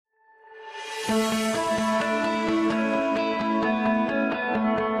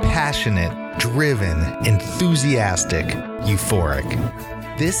Passionate, driven, enthusiastic,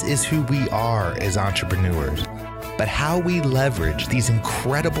 euphoric. This is who we are as entrepreneurs. But how we leverage these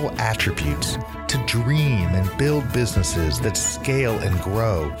incredible attributes to dream and build businesses that scale and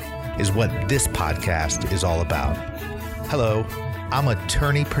grow is what this podcast is all about. Hello, I'm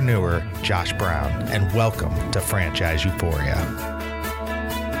attorneypreneur Josh Brown, and welcome to Franchise Euphoria.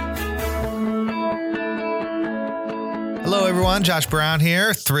 Hello, everyone. Josh Brown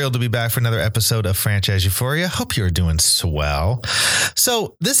here. Thrilled to be back for another episode of Franchise Euphoria. Hope you're doing swell.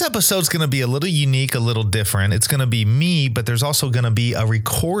 So this episode's going to be a little unique, a little different. It's going to be me, but there's also going to be a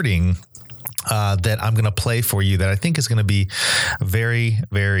recording that I'm going to play for you that I think is going to be very,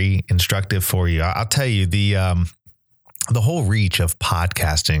 very instructive for you. I'll tell you, the whole reach of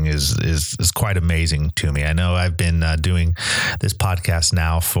podcasting is quite amazing to me. I know I've been doing this podcast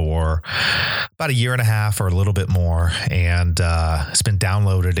now for about a year and a half or a little bit more, and it's been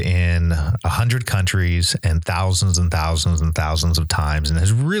downloaded in 100 countries and thousands and thousands and thousands of times, and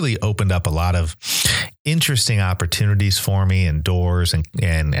has really opened up a lot of interesting opportunities for me, and doors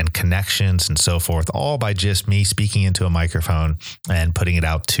and connections and so forth, all by just me speaking into a microphone and putting it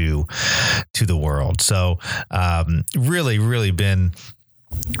out to the world. So really been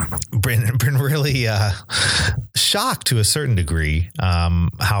really shocked to a certain degree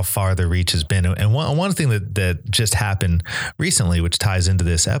how far the reach has been. And one thing that just happened recently, which ties into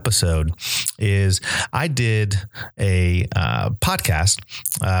this episode, is I did a podcast.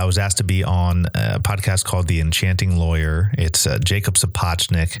 I was asked to be on a podcast called The Enchanting Lawyer. It's Jacob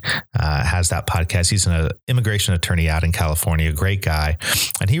Sapochnik has that podcast. He's an immigration attorney out in California, a great guy.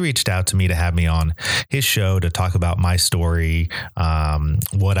 And he reached out to me to have me on his show to talk about my story,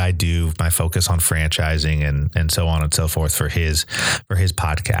 what I do, my focus on franchising, and so on and so forth for his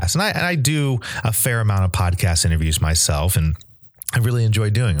podcast. And I do a fair amount of podcast interviews myself, and I really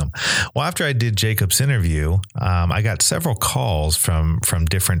enjoy doing them. Well, after I did Jacob's interview, I got several calls from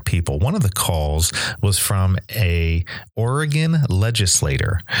different people. One of the calls was from a Oregon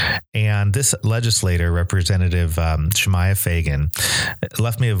legislator, and this legislator, Representative Shemaiah Fagan,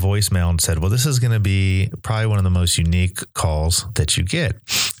 left me a voicemail and said, well, this is going to be probably one of the most unique calls that you get.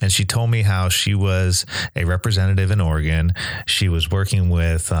 And she told me how she was a representative in Oregon. She was working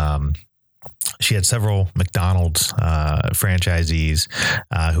with she had several McDonald's franchisees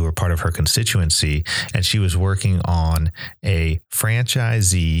who were part of her constituency, and she was working on a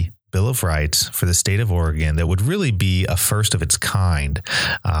franchisee Bill of Rights for the state of Oregon that would really be a first of its kind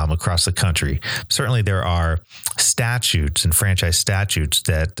across the country. Certainly there are statutes and franchise statutes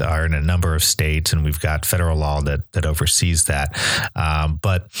that are in a number of states, and we've got federal law that oversees that.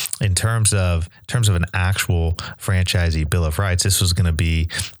 But in terms of an actual franchisee Bill of Rights, this was going to be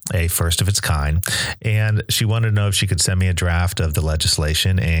a first of its kind. And she wanted to know if she could send me a draft of the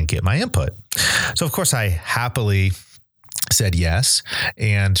legislation and get my input. So of course I happily said yes,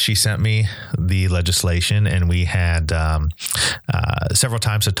 and she sent me the legislation, and we had several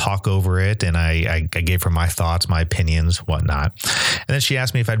times to talk over it, and I gave her my thoughts, my opinions, whatnot. And then she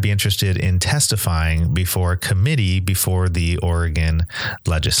asked me if I'd be interested in testifying before a committee before the Oregon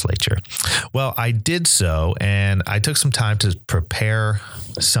legislature. Well, I did so, and I took some time to prepare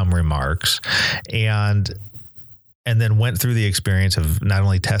some remarks, and then went through the experience of not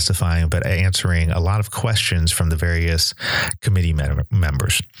only testifying, but answering a lot of questions from the various committee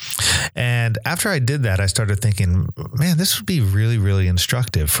members. And after I did that, I started thinking, man, this would be really, really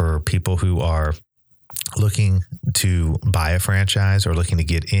instructive for people who are looking to buy a franchise or looking to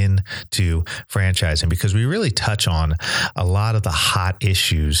get into franchising, because we really touch on a lot of the hot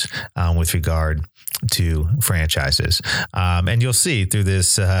issues with regard to franchises. And you'll see through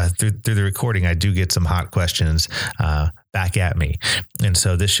this, through the recording, I do get some hot questions back at me. And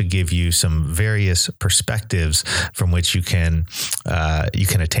so this should give you some various perspectives from which you can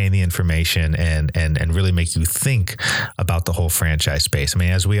attain the information and really make you think about the whole franchise space. I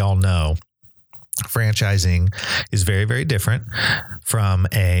mean, as we all know, franchising is very, very different from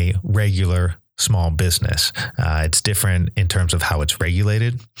a regular small business. It's different in terms of how it's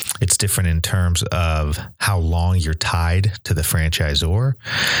regulated. It's different in terms of how long you're tied to the franchisor.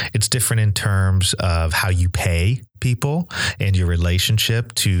 It's different in terms of how you pay people and your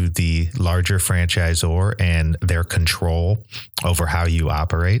relationship to the larger franchisor and their control over how you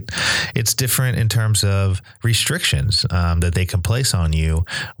operate. It's different in terms of restrictions that they can place on you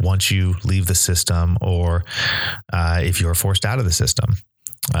once you leave the system, or if you're forced out of the system.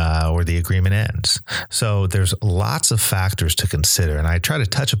 Or the agreement ends. So there's lots of factors to consider, and I try to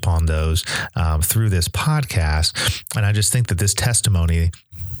touch upon those through this podcast. And I just think that this testimony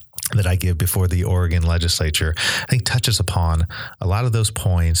that I give before the Oregon legislature, I think touches upon a lot of those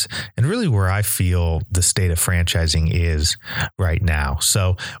points and really where I feel the state of franchising is right now.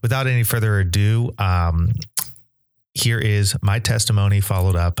 So without any further ado, here is my testimony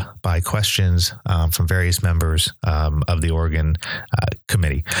followed up by questions from various members of the Oregon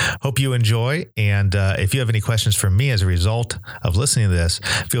committee. Hope you enjoy. And if you have any questions for me as a result of listening to this,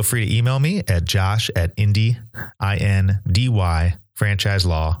 feel free to email me at josh@indy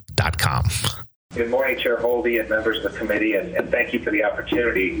franchiselaw.com. Good morning, Chair Holdy and members of the committee, and thank you for the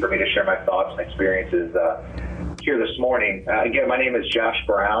opportunity for me to share my thoughts and experiences here this morning. Again, my name is Josh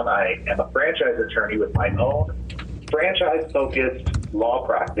Brown. I am a franchise attorney with my own franchise-focused law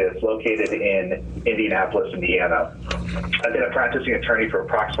practice located in Indianapolis, Indiana. I've been a practicing attorney for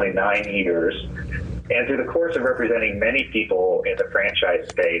approximately 9 years, and through the course of representing many people in the franchise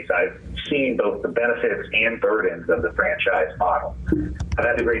space, I've seen both the benefits and burdens of the franchise model. I've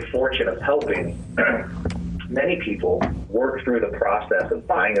had the great fortune of helping many people work through the process of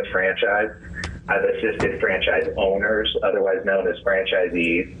buying a franchise. I've assisted franchise owners, otherwise known as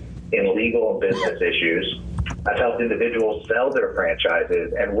franchisees, in legal and business issues. I've helped individuals sell their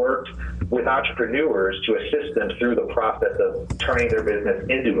franchises and worked with entrepreneurs to assist them through the process of turning their business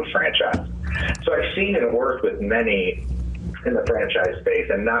into a franchise. So I've seen and worked with many in the franchise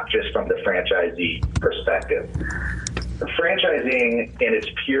space, and not just from the franchisee perspective. Franchising in its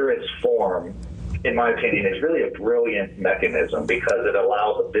purest form, in my opinion, is really a brilliant mechanism because it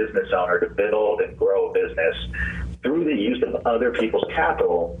allows a business owner to build and grow a business through the use of other people's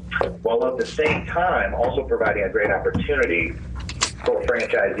capital, while at the same time also providing a great opportunity for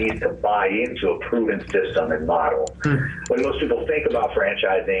franchisees to buy into a proven system and model. When most people think about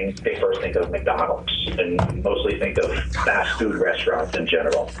franchising, they first think of McDonald's and mostly think of fast food restaurants in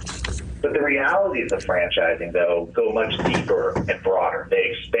general. But the realities of franchising, though, go much deeper and broader. They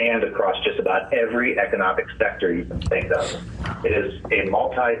expand across just about every economic sector you can think of. It is a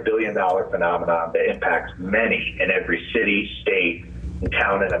multi-billion-dollar phenomenon that impacts many in every city, state, and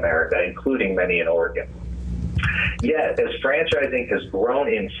town in America, including many in Oregon. Yet, as franchising has grown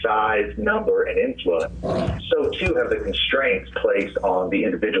in size, number, and influence, so too have the constraints placed on the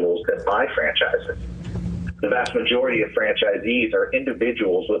individuals that buy franchises. The vast majority of franchisees are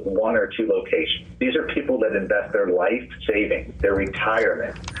individuals with 1 or 2 locations. These are people that invest their life savings, their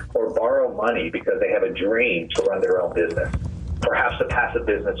retirement, or borrow money because they have a dream to run their own business, perhaps to pass a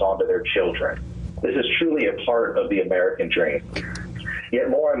business on to their children. This is truly a part of the American dream.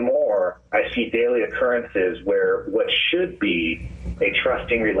 Yet more and more, I see daily occurrences where what should be a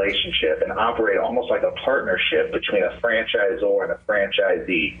trusting relationship and operate almost like a partnership between a franchisor and a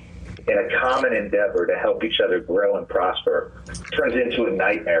franchisee in a common endeavor to help each other grow and prosper turns into a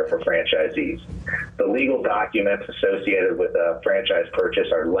nightmare for franchisees. The legal documents associated with a franchise purchase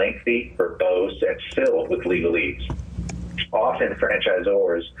are lengthy, verbose, and filled with legalese. Often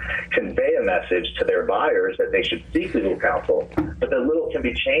franchisors convey a message to their buyers that they should seek legal counsel, but that little can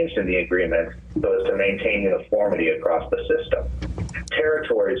be changed in the agreement so as to maintain uniformity across the system.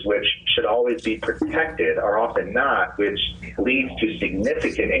 Territories which should always be protected are often not, which leads to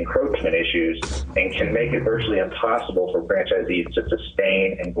significant encroachment issues and can make it virtually impossible for franchisees to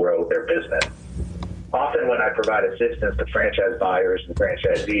sustain and grow their business. Often when I provide assistance to franchise buyers and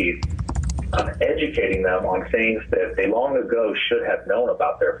franchisees, I'm educating them on things that they long ago should have known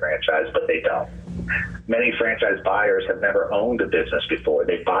about their franchise, but they don't. Many franchise buyers have never owned a business before.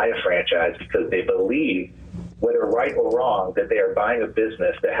 They buy a franchise because they believe, whether right or wrong, that they are buying a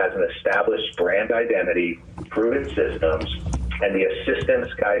business that has an established brand identity, proven systems, and the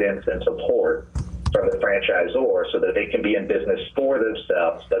assistance, guidance, and support from the franchisor so that they can be in business for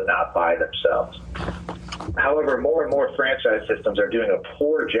themselves but not by themselves. However, more and more franchise systems are doing a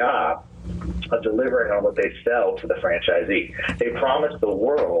poor job of delivering on what they sell to the franchisee. They promise the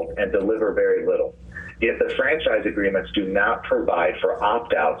world and deliver very little. Yet the franchise agreements do not provide for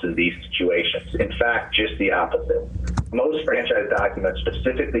opt-outs in these situations. In fact, just the opposite. Most franchise documents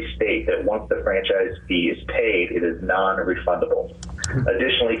specifically state that once the franchise fee is paid, it is non-refundable.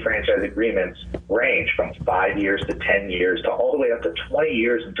 Additionally, franchise agreements range from 5 years to 10 years to all the way up to 20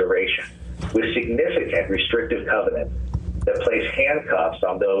 years in duration, with significant restrictive covenants that place handcuffs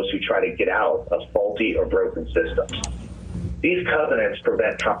on those who try to get out of faulty or broken systems. These covenants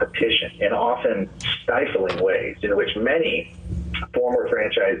prevent competition in often stifling ways in which many former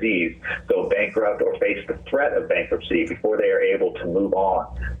franchisees go bankrupt or face the threat of bankruptcy before they are able to move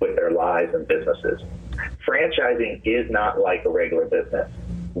on with their lives and businesses. Franchising is not like a regular business.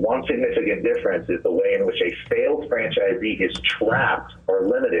 One significant difference is the way in which a failed franchisee is trapped or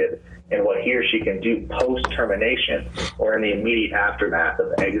limited in what he or she can do post-termination or in the immediate aftermath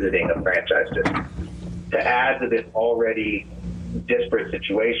of exiting a franchise system. To add to this already disparate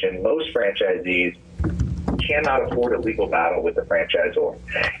situation, most franchisees cannot afford a legal battle with the franchisor.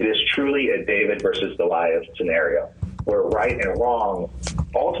 It is truly a David versus Goliath scenario, where right and wrong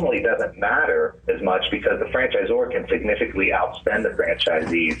ultimately doesn't matter as much because the franchisor can significantly outspend the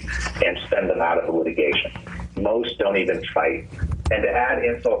franchisees and spend them out of the litigation. Most don't even fight. And to add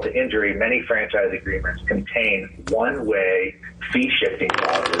insult to injury, many franchise agreements contain one-way fee-shifting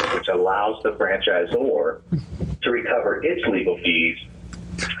clauses, which allows the franchisor to recover its legal fees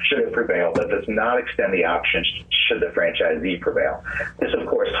should it prevail, but does not extend the option should the franchisee prevail. This, of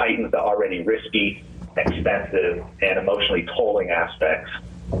course, heightens the already risky, expensive, and emotionally tolling aspects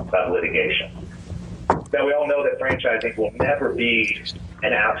of litigation. Now, we all know that franchising will never be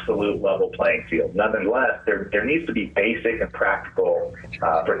an absolute level playing field. Nonetheless, there needs to be basic and practical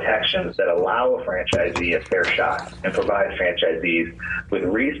protections that allow a franchisee a fair shot and provide franchisees with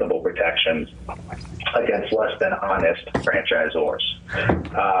reasonable protections against less than honest franchisors.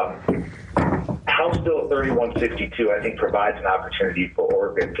 House Bill 3162, I think, provides an opportunity for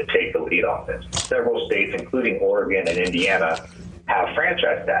Oregon to take the lead on this. Several states, including Oregon and Indiana, have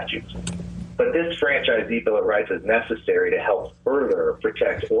franchise statutes. But this franchisee Bill of Rights is necessary to help further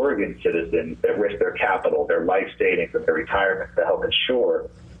protect Oregon citizens that risk their capital, their life savings, and their retirement to help ensure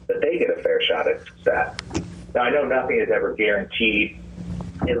that they get a fair shot at success. Now, I know nothing is ever guaranteed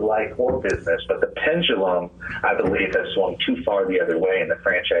in life or business, but the pendulum, I believe, has swung too far the other way in the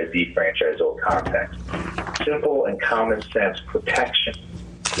franchisee-franchisor context. Simple and common sense protection,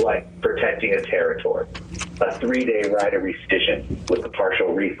 like protecting a territory, a 3-day right of rescission with a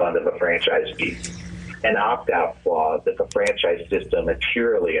partial refund of a franchise fee, an opt-out clause if a franchise system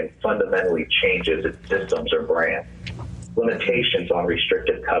materially and fundamentally changes its systems or brand, limitations on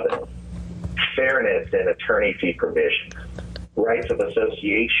restrictive covenants, fairness in attorney fee provisions, rights of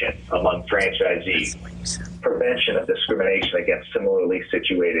association among franchisees, prevention of discrimination against similarly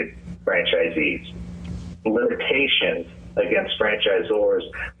situated franchisees, limitations against franchisors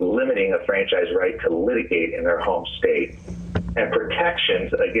limiting a franchise right to litigate in their home state, and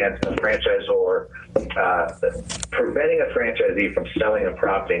protections against a franchisor preventing a franchisee from selling and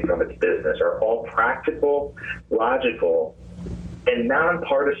profiting from its business are all practical, logical, and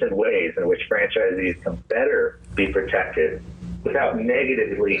nonpartisan ways in which franchisees can better be protected without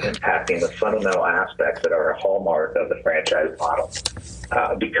negatively impacting the fundamental aspects that are a hallmark of the franchise model.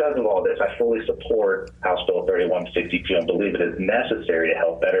 Because of all this, I fully support House Bill 3162 and believe it is necessary to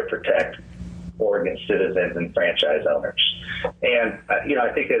help better protect Oregon citizens and franchise owners. And,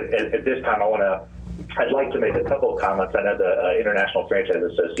 I think at this time I'd like to make a couple of comments. I know the International Franchise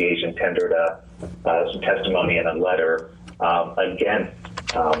Association tendered some testimony in a letter against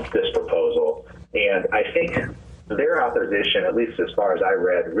this proposal. And I think their opposition, at least as far as I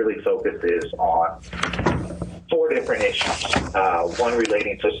read, really focuses on 4 different issues. One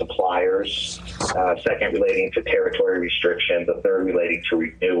relating to suppliers, second relating to territory restrictions, the third relating to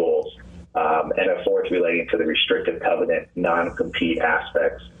renewals, and a fourth relating to the restrictive covenant non-compete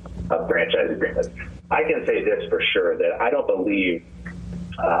aspects of franchise agreements. I can say this for sure, that I don't believe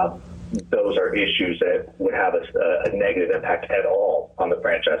those are issues that would have a negative impact at all on the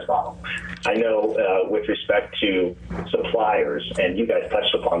franchise model. I know with respect to suppliers, and you guys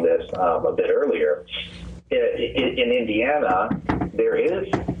touched upon this a bit earlier, in Indiana, there is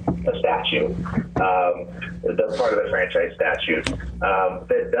a statute, the part of the franchise statute,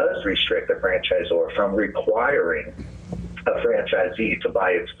 that does restrict the franchisor from requiring a franchisee to buy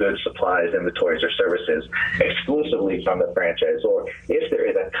its goods, supplies, inventories, or services exclusively from the franchisor if there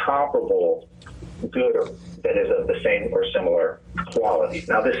is a comparable good that is of the same or similar quality.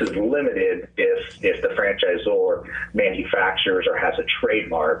 Now, this is limited if the franchisor manufactures or has a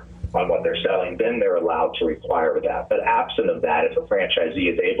trademark on what they're selling, then they're allowed to require that. But absent of that, if a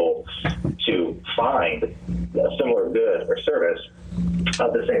franchisee is able to find a similar good or service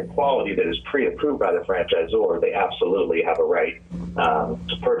of the same quality that is pre-approved by the franchisor, they absolutely have a right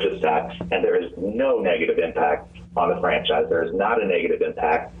to purchase that, and there is no negative impact on the franchise. There is not a negative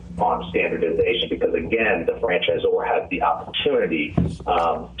impact on standardization because, again, the franchisor has the opportunity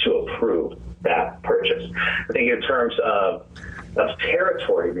to approve that purchase. I think in terms of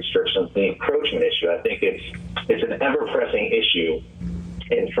territory restrictions, the encroachment issue, I think it's an ever-pressing issue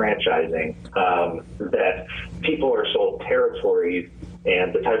in franchising that people are sold territories,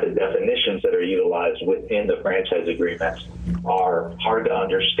 and the type of definitions that are utilized within the franchise agreements are hard to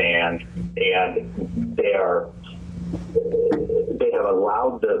understand, and they are they have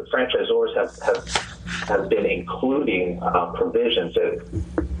allowed the franchisors have been including provisions that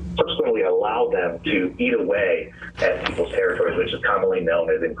subsequently allow them to eat away at people's territories, which is commonly known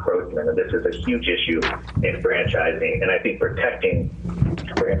as encroachment. And this is a huge issue in franchising. And I think protecting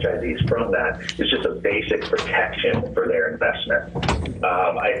franchisees from that is just a basic protection for their investment.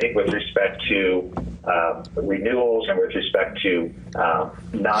 I think with respect to renewals and with respect to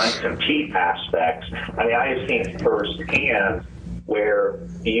non-compete aspects, I mean, I have seen firsthand where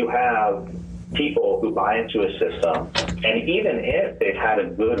you have people who buy into a system, and even if they've had a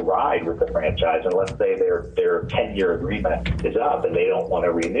good ride with the franchise, and let's say their 10-year agreement is up and they don't want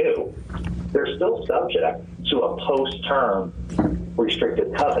to renew, they're still subject to a post-term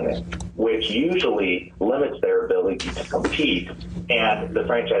restricted covenant, which usually limits their ability to compete, and the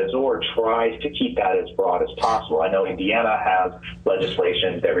franchisor tries to keep that as broad as possible. I know Indiana has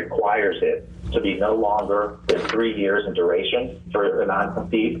legislation that requires it to be no longer than 3 years in duration for a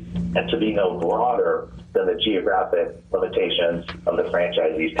non-compete, and to be no broader than the geographic limitations of the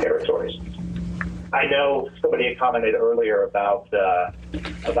franchisee's territories. I know somebody had commented earlier about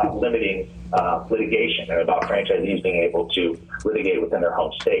limiting litigation and about franchisees being able to litigate within their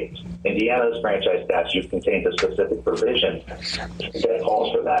home states. Indiana's franchise statute contains a specific provision that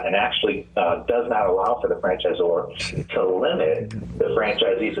calls for that, and actually does not allow for the franchisor to limit the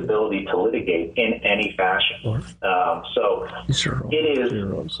franchisee's ability to litigate in any fashion. So it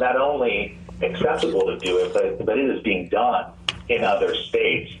is not only acceptable to do it, but it is being done in other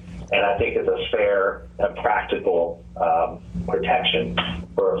states. And I think it's a fair and practical protection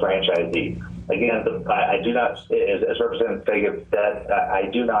for a franchisee. Again, I do not, as Representative Fagan said, I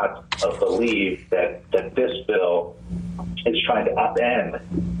do not believe that this bill is trying to upend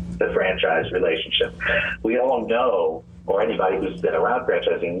the franchise relationship. We all know, or anybody who's been around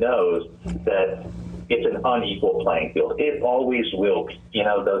franchising knows, that it's an unequal playing field. It always will be. You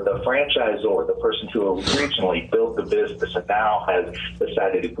know, the franchisor, the person who originally built the business and now has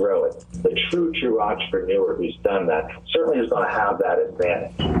decided to grow it, the true entrepreneur who's done that certainly is going to have that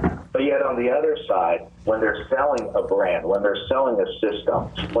advantage. But yet on the other side, when they're selling a brand, when they're selling a system,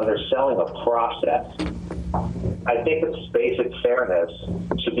 when they're selling a process, I think it's basic fairness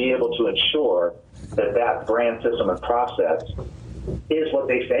to be able to ensure that that brand, system, and process is what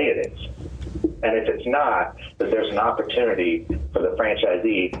they say it is. And if it's not, that there's an opportunity for the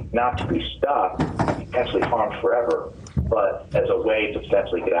franchisee not to be stuck, potentially harmed forever, but as a way to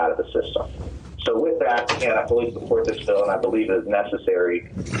potentially get out of the system. So with that, again, I fully support this bill, and I believe it is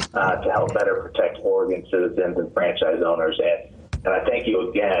necessary to help better protect Oregon citizens and franchise owners. And I thank you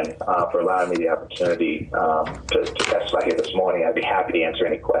again for allowing me the opportunity to testify here this morning. I'd be happy to answer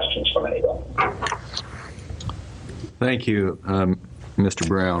any questions from anyone. Thank you, Mr.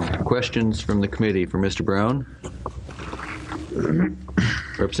 Brown. Questions from the committee for Mr. Brown?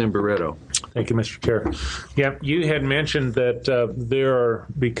 Representative Barreto. Thank you, Mr. Chair. Yeah, you had mentioned that there are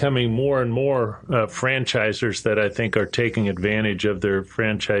becoming more and more franchisors that I think are taking advantage of their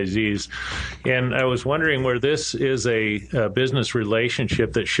franchisees. And I was wondering where this is a business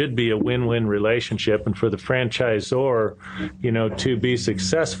relationship that should be a win-win relationship. And for the franchisor, you know, to be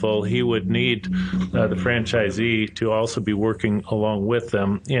successful, he would need the franchisee to also be working along with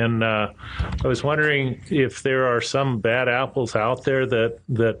them. And I was wondering if there are some bad apples out there that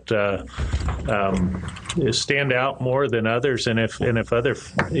stand out more than others, and if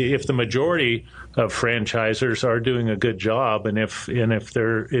the majority of franchisors are doing a good job, and if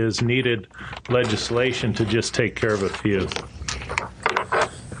there is needed legislation to just take care of a few.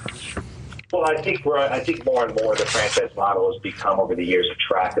 Well, I think more and more the franchise model has become over the years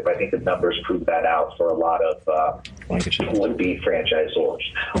attractive. I think the numbers prove that out for a lot of would-be franchisors.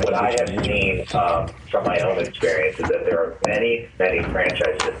 What I have seen from my own experience is that there are many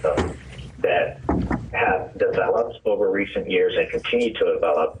franchise systems that have developed over recent years and continue to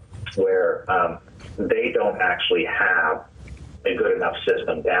develop where they don't actually have a good enough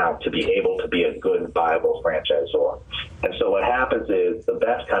system down to be able to be a good, viable franchisor. And so what happens is the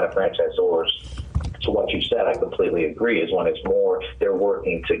best kind of franchisors, to what you said, I completely agree, is when it's more, they're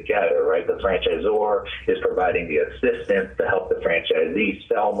working together, right? The franchisor is providing the assistance to help the franchisee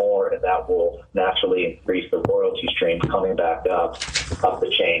sell more, and that will naturally increase the royalty stream coming back up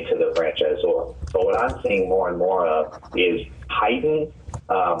the chain to the franchisor. But what I'm seeing more and more of is heightened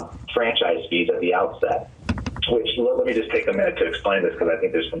franchise fees at the outset. Which, let me just take a minute to explain this because I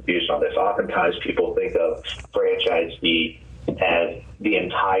think there's confusion on this. Oftentimes people think of franchise fee as the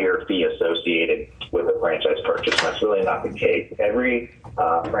entire fee associated with a franchise purchase. And that's really not the case. Every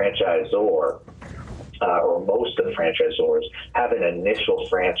franchisor or most of the franchisors have an initial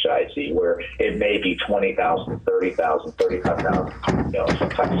franchisee where it may be $20,000, $30,000, $35,000,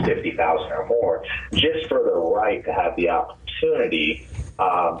 sometimes $50,000 or more, just for the right to have the opportunity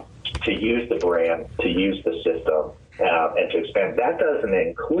to use the brand, to use the system, and to expand. That doesn't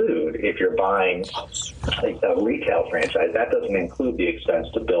include, if you're buying a retail franchise, that doesn't include the expense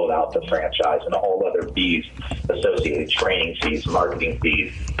to build out the franchise and all other fees associated, training fees, marketing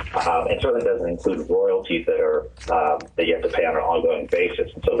fees, and certainly doesn't include royalties that you have to pay on an ongoing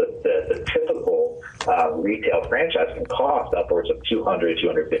basis. And so the typical retail franchise can cost upwards of $200,000,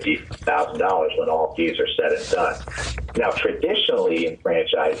 $250,000 when all fees are said and done. Now, traditionally in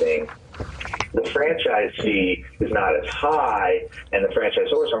franchising, the franchise fee is not as high, and the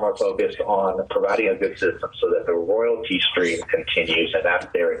franchisors are more focused on providing a good system so that the royalty stream continues, and that's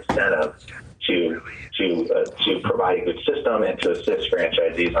their incentive to provide a good system and to assist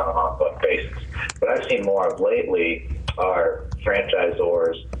franchisees on an ongoing basis. What I've seen more of lately are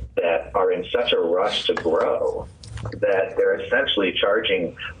franchisors that are in such a rush to grow that they're essentially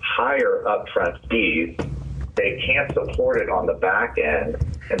charging higher upfront fees. They can't support it on the back end.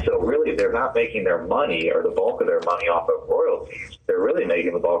 And so really they're not making their money or the bulk of their money off of royalties. They're really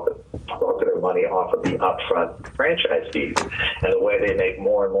making the bulk of their money off of the upfront franchise fees. And the way they make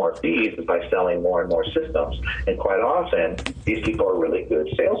more and more fees is by selling more and more systems. And quite often, these people are really good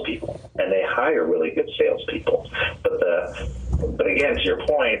salespeople, and they hire really good salespeople. But again, to your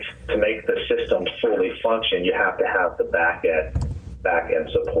point, to make the system fully function, you have to have the back end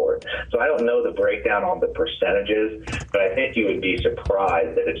support. So I don't know the breakdown on the percentages, but I think you would be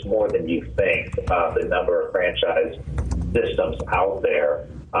surprised that it's more than you think, the number of franchise systems out there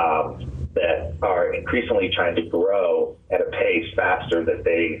that are increasingly trying to grow at a pace faster than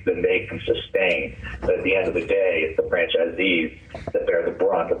they can sustain. But at the end of the day, it's the franchisees that bear the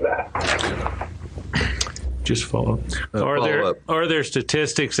brunt of that. Just follow. Are there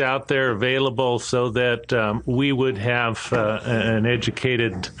statistics out there available so that we would have an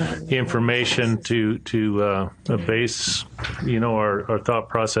educated information to base our thought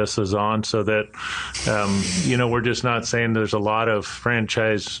processes on, so that we're just not saying there's a lot of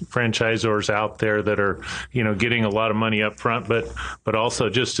franchisors out there that are getting a lot of money up front, but also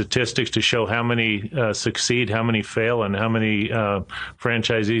just statistics to show how many succeed, how many fail, and how many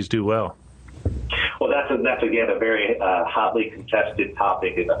franchisees do well. Well, that's again a very hotly contested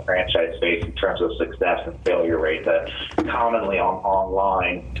topic in the franchise space in terms of success and failure rate. That commonly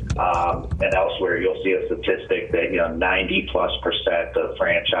online and elsewhere, you'll see a statistic that 90+% of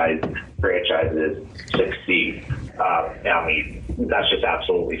franchises succeed. I mean, that's just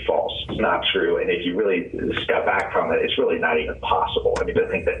absolutely false. It's not true. And if you really step back from it, it's really not even possible. I mean, to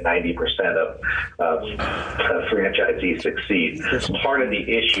think that 90% of franchisees succeed. Part of the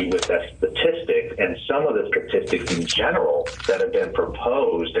issue with that statistic, and some of the statistics in general that have been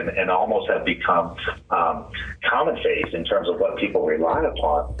proposed and almost have become commonplace in terms of what people rely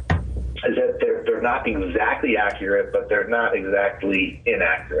upon, is that they're not exactly accurate, but they're not exactly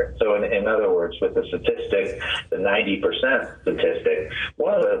inaccurate. So in other words, with the statistic, the 90% statistic,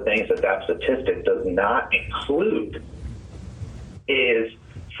 one of the things that statistic does not include is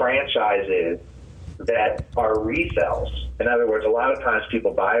franchises that are resells. In other words, a lot of times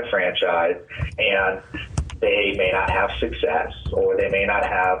people buy a franchise and they may not have success, or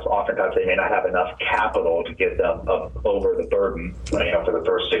oftentimes they may not have enough capital to get them over the burden, for the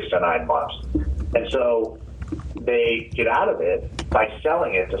first 6 to 9 months. And so they get out of it by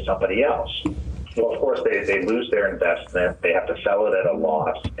selling it to somebody else. Well, of course, they lose their investment. They have to sell it at a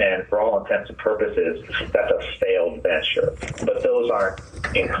loss. And for all intents and purposes, that's a failed venture. But those aren't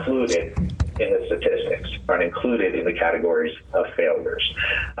included in the statistics, aren't included in the categories of failures.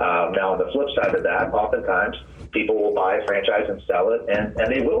 Now, on the flip side of that, oftentimes people will buy a franchise and sell it, and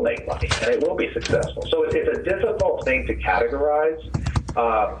they will make money, and it will be successful. So it's a difficult thing to categorize.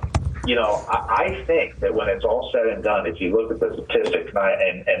 I think that when it's all said and done, if you look at the statistics,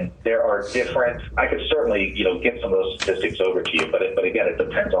 and there are different, I could certainly, get some of those statistics over to you, but again, it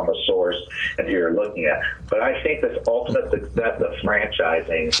depends on the source and who you're looking at. But I think this ultimate success of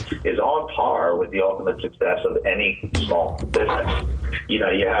franchising is on par with the ultimate success of any small business. You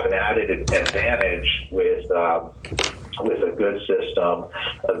have an added advantage with a good system,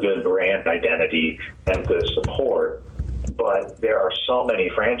 a good brand identity, and good support. But there are so many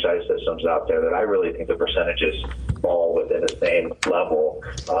franchise systems out there that I really think the percentages fall within the same level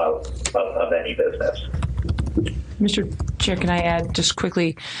of any business. Mr. Chair, can I add just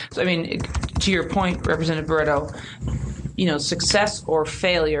quickly? I mean, to your point, Representative Barreto, success or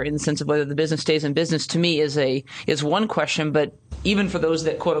failure in the sense of whether the business stays in business, to me is one question, but even for those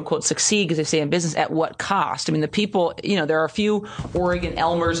that quote unquote succeed because they stay in business, at what cost? I mean, the people, there are a few. Oregon,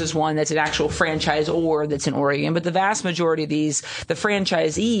 Elmer's is one that's an actual franchisor that's in Oregon, but the vast majority of these, the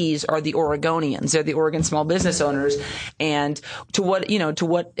franchisees are the Oregonians. They're the Oregon small business owners. And to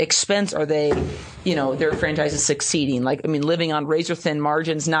what expense are they, their franchises succeeding? Like, I mean, living on razor thin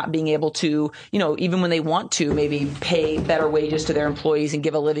margins, not being able to, even when they want to maybe pay better wages to their employees and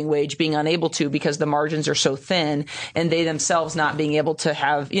give a living wage, being unable to because the margins are so thin, and they themselves not being able to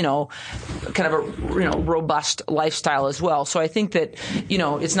have, kind of a, robust lifestyle as well. So I think that,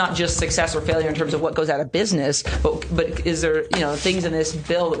 it's not just success or failure in terms of what goes out of business, but is there, things in this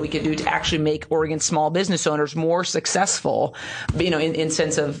bill that we could do to actually make Oregon small business owners more successful, in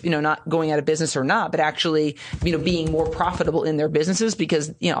sense of, not going out of business or not, but actually, being more profitable in their businesses,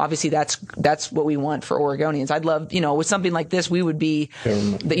 because, obviously that's what we want for Oregonians. I'd love, with something like this, we would be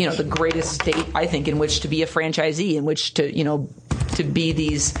the greatest state, I think, in which to be a franchisee, in which to, to be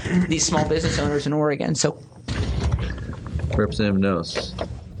these small business owners in Oregon. So, Representative Noss.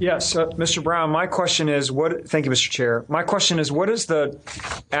 Yes, Mr. Brown, my question is, thank you, Mr. Chair. My question is, what is the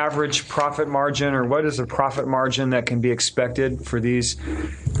average profit margin, or what is the profit margin that can be expected for the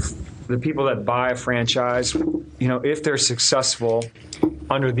people that buy a franchise? If they're successful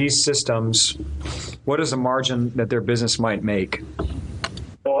under these systems, what is the margin that their business might make?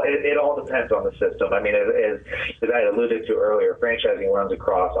 Well, it all depends on the system. I mean, as I alluded to earlier, franchising runs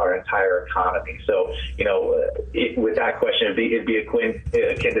across our entire economy. So, with that question, it'd be akin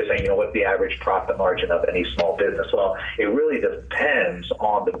to saying, what's the average profit margin of any small business? Well, it really depends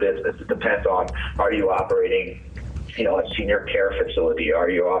on the business. It depends on, are you operating a senior care facility? Are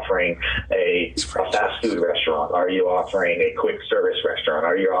you offering a fast food restaurant? Are you offering a quick service restaurant?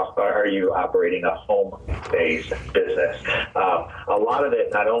 Are you operating a home-based business? A lot of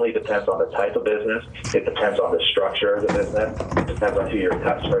it not only depends on the type of business, it depends on the structure of the business, it depends on who your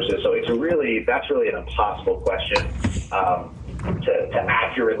customers is. So that's really an impossible question to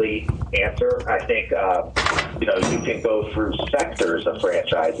accurately answer. I think you can go through sectors of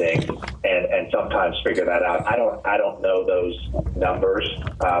franchising and sometimes figure that out. I don't know those numbers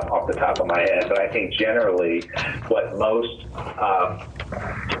off the top of my head, but I think generally what most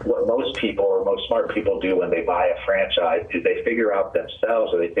people or most smart people do when they buy a franchise is they figure out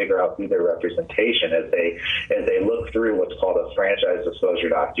themselves, or they figure out through their representation as they look through what's called a franchise disclosure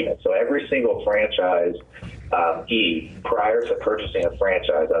document. So every single franchise prior to purchasing a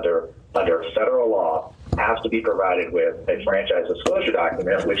franchise under federal law has to be provided with a franchise disclosure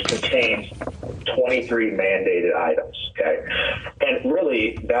document, which contains 23 mandated items. Okay, and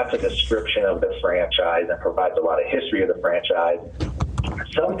really that's a description of the franchise and provides a lot of history of the franchise.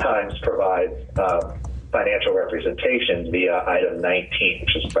 Sometimes provides financial representations via item 19,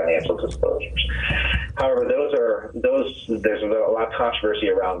 which is financial disclosures. However, there's a lot of controversy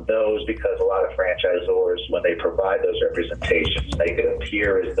around those, because a lot of franchisors, when they provide those representations, make it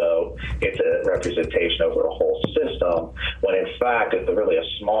appear as though it's a representation over a whole system, when in fact it's really a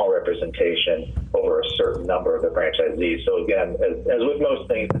small representation over a certain number of the franchisees. So again, as with most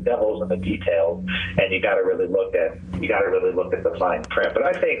things, the devil's in the details, and you got to really look at the fine print. But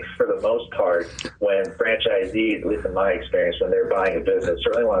I think for the most part, when franchisees, at least in my experience, when they're buying a business,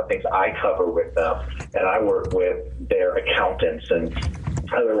 certainly one of the things I cover with them, and I work with their accountants and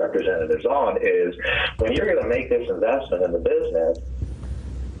other representatives on, is when you're going to make this investment in the business,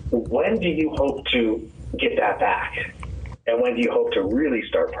 when do you hope to get that back? And when do you hope to really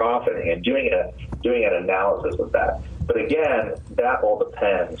start profiting, and doing an analysis of that? But again, that all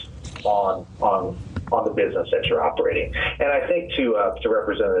depends on the business that you're operating. And I think to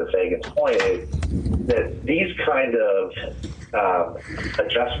Representative Fagan's point is that these kind of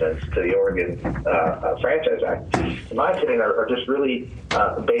adjustments to the Oregon Franchise Act, in my opinion, are just really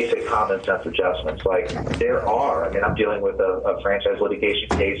basic common sense adjustments. Like I'm dealing with a franchise litigation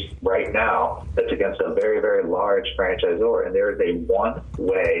case right now that's against a very, very large franchisor, and there is a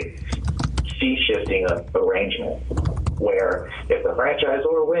one-way fee shifting arrangement where if the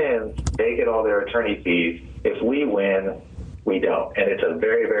franchisor wins, they get all their attorney fees. If we win, we don't. And it's a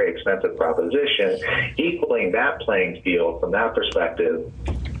very, very expensive proposition. Equaling that playing field from that perspective,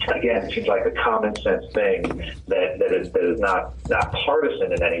 again, seems like a common sense thing that is not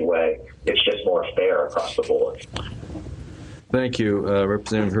partisan in any way. It's just more fair across the board. Thank you,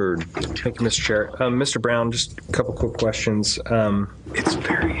 Representative Hurd. Thank you, Mr. Chair. Mr. Brown, just a couple quick questions. It's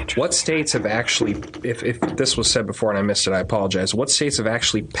very interesting. What states have actually, if this was said before and I missed it, I apologize. What states have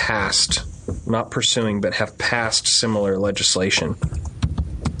actually passed, not pursuing, but have passed similar legislation?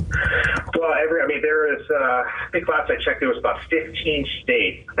 Well, there is, I think last I checked, there was about 15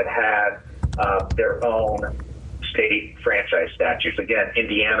 states that had their own state franchise statutes. Again,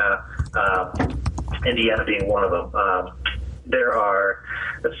 Indiana being one of them. There are,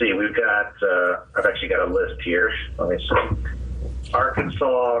 let's see, we've got, I've actually got a list here. Let me see.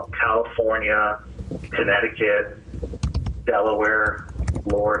 Arkansas, California, Connecticut, Delaware,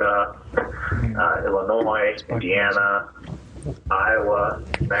 Florida, Illinois, Indiana, Iowa,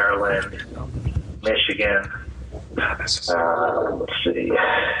 Maryland, Michigan, let's see,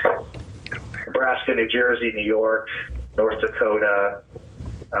 Nebraska, New Jersey, New York, North Dakota,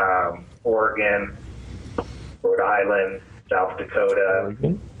 Oregon, Rhode Island, South Dakota,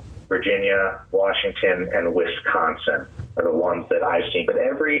 Virginia, Washington, and Wisconsin are the ones that I've seen. But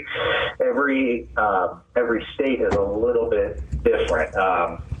every state is a little bit different.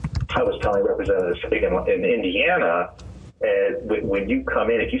 I was telling Representative Spigen in Indiana, when you come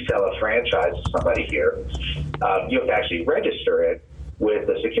in, if you sell a franchise to somebody here, you have to actually register it with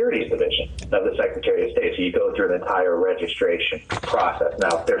the Securities Division of the Secretary of State. So you go through the entire registration process.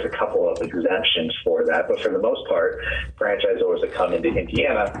 Now, there's a couple of exemptions for that, but for the most part, franchisors that come into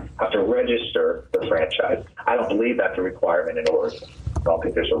Indiana have to register the franchise. I don't believe that's a requirement in Oregon. I don't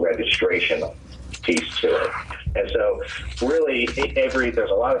think there's a registration piece to it. And so really,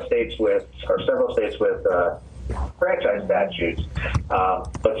 there's a lot of states with, or several states with, franchise statutes,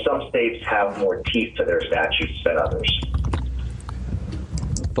 but some states have more teeth to their statutes than others.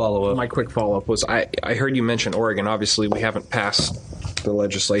 Follow-up. My quick follow-up was I heard you mention Oregon. Obviously, we haven't passed the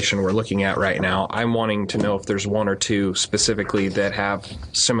legislation we're looking at right now. I'm wanting to know if there's one or two specifically that have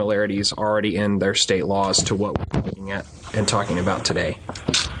similarities already in their state laws to what we're looking at and talking about today.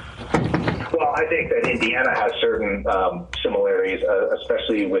 Well, I think that Indiana has certain similarities,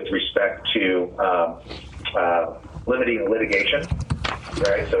 especially with respect to limiting litigation,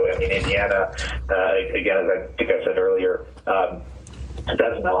 right? So, I mean, Indiana, again, as I think I said earlier,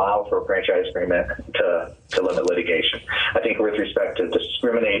 doesn't allow for a franchise agreement to limit litigation. I think with respect to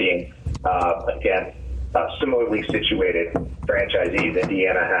discriminating, again, similarly situated franchisees,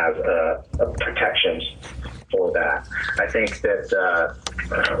 Indiana has protections for that. I think that,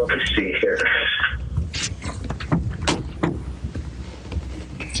 let me see here.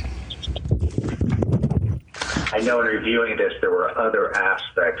 I know in reviewing this, there were other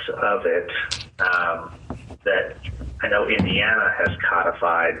aspects of it that I know Indiana has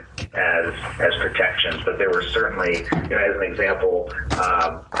codified as protections, but there were certainly, as an example,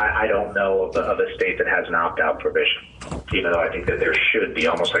 I don't know of a state that has an opt-out provision, even though I think that there should be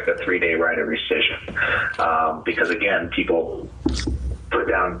almost like a 3-day right of rescission, because again, people put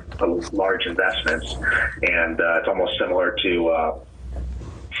down large investments, and it's almost similar to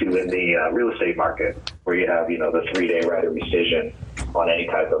in the real estate market, where you have, the 3-day right of rescission on any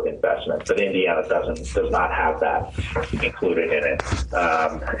type of investment. But Indiana does not have that included in it.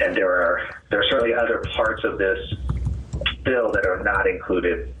 And there are certainly other parts of this bill that are not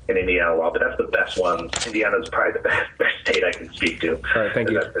included in Indiana law, but that's the best one. Indiana is probably the best state I can speak to. All right, thank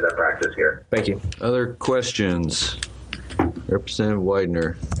you. For that practice here. Thank you. Other questions? Representative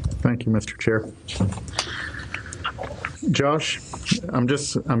Widener. Thank you, Mr. Chair. Josh, I'm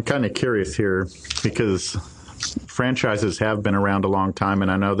kind of curious here, because franchises have been around a long time, and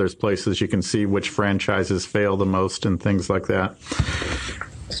I know there's places you can see which franchises fail the most and things like that.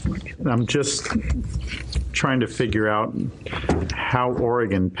 I'm just trying to figure out how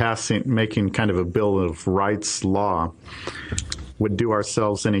Oregon making kind of a Bill of Rights law would do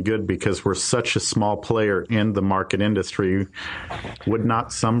ourselves any good, because we're such a small player in the market industry. Would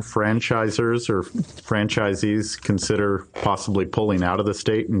not some franchisors or franchisees consider possibly pulling out of the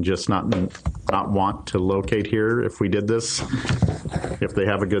state and just not want to locate here if we did this? If they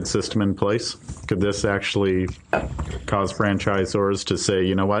have a good system in place, could this actually cause franchisors to say,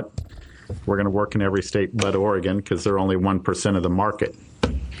 you know what, we're going to work in every state but Oregon because they're only 1% of the market?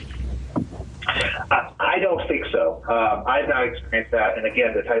 I don't think so. I've not experienced that. And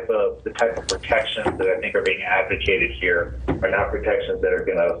again, the type of protections that I think are being advocated here are not protections that are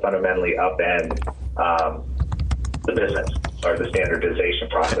going to fundamentally upend the business or the standardization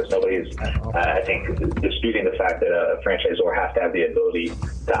process. Nobody's, I think, disputing the fact that a franchisor has to have the ability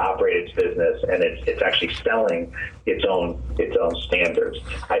to operate its business, and it's actually selling its own standards.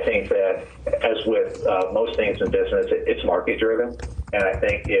 I think that, as with most things in business, it's market driven, and I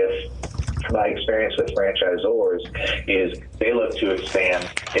think if my experience with franchisors is they look to expand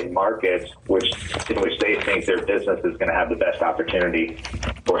in markets in which they think their business is going to have the best opportunity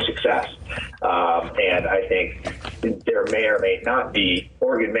for success. And I think Oregon may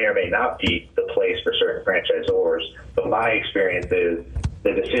or may not be the place for certain franchisors, but my experience is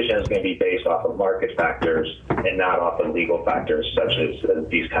the decision is going to be based off of market factors and not off of legal factors such as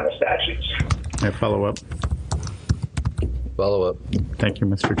these kind of statutes. I follow up. follow-up. Thank you,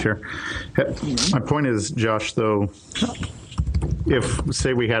 Mr. Chair. My point is, Josh, though, if,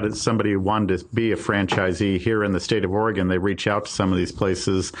 say, we had somebody who wanted to be a franchisee here in the state of Oregon, they reach out to some of these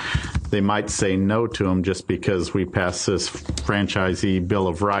places, they might say no to them just because we passed this franchisee Bill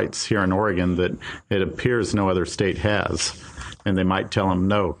of Rights here in Oregon that it appears no other state has. And they might tell them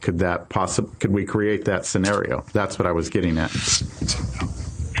no. Could we create that scenario? That's what I was getting at.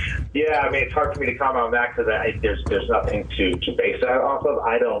 Yeah, I mean, it's hard for me to comment on that because there's nothing to base that off of.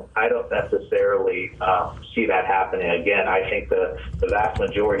 I don't necessarily see that happening. Again, I think the vast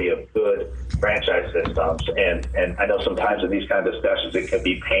majority of good franchise systems, and I know sometimes in these kind of discussions it can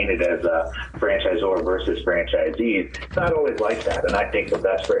be painted as a franchisor versus franchisees. It's not always like that, and I think the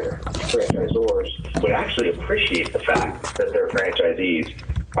best franchisors would actually appreciate the fact that their franchisees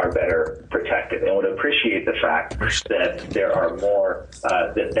are better protected and would appreciate the fact that there are more,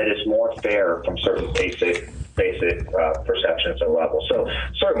 that it's more fair from certain basic perceptions and levels. So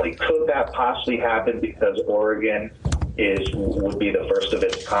certainly, could that possibly happen because Oregon would be the first of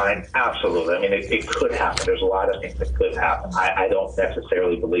its kind? Absolutely. I mean, it could happen. There's a lot of things that could happen. I don't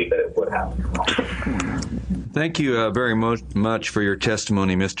necessarily believe that it would happen. Thank you very much for your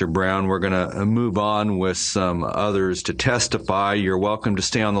testimony, Mr. Brown. We're going to move on with some others to testify. You're welcome to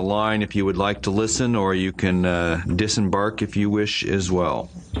stay on the line if you would like to listen, or you can disembark if you wish as well.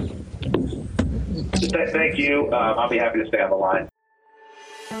 Thank you. I'll be happy to stay on the line.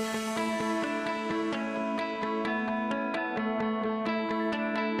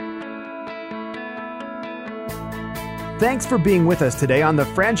 Thanks for being with us today on the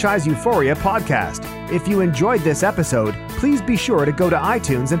Franchise Euphoria podcast. If you enjoyed this episode, please be sure to go to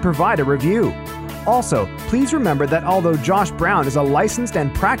iTunes and provide a review. Also, please remember that although Josh Brown is a licensed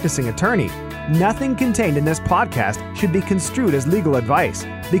and practicing attorney, nothing contained in this podcast should be construed as legal advice,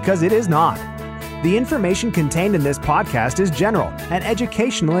 because it is not. The information contained in this podcast is general and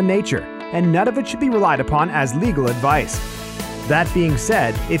educational in nature, and none of it should be relied upon as legal advice. That being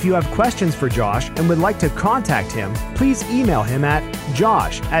said, if you have questions for Josh and would like to contact him, please email him at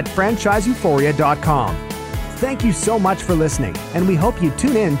josh@franchiseeuphoria.com. Thank you so much for listening, and we hope you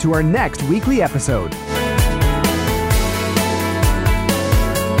tune in to our next weekly episode.